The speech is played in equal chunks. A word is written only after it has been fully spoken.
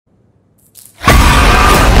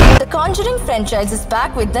Conjuring franchise is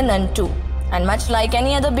back with the Nun II, and much like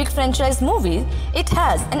any other big franchise movie, it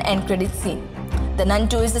has an end credit scene. The Nun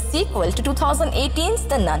II is a sequel to 2018's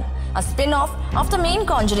The Nun, a spin-off of the main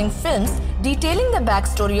Conjuring films detailing the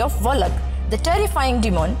backstory of Valak, the terrifying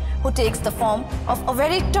demon who takes the form of a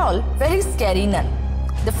very tall, very scary nun.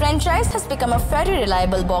 The franchise has become a very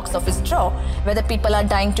reliable box office draw, whether people are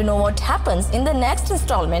dying to know what happens in the next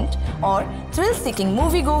installment or thrill-seeking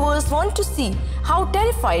moviegoers want to see how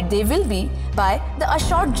terrified they will be by the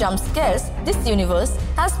assured jump scares this universe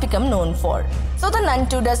has become known for. So the Nun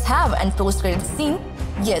II does have an post-credit scene.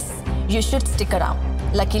 Yes, you should stick around.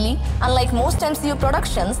 Luckily, unlike most MCU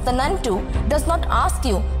productions, the Nun II does not ask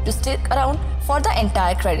you to stick around for the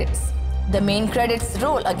entire credits. The main credits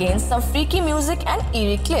roll against some freaky music and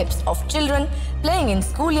eerie clips of children playing in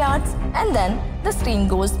schoolyards, and then the screen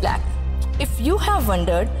goes black. If you have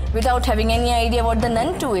wondered without having any idea what the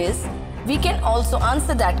Nun II is, we can also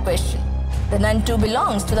answer that question. The Nun II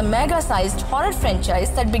belongs to the mega-sized horror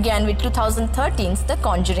franchise that began with 2013's The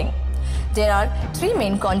Conjuring. There are 3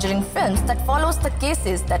 main Conjuring films that follows the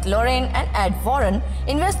cases that Lorraine and Ed Warren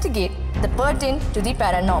investigate that pertain to the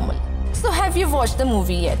paranormal. So have you watched the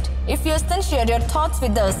movie yet? If yes, then share your thoughts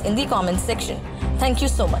with us in the comment section. Thank you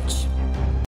so much.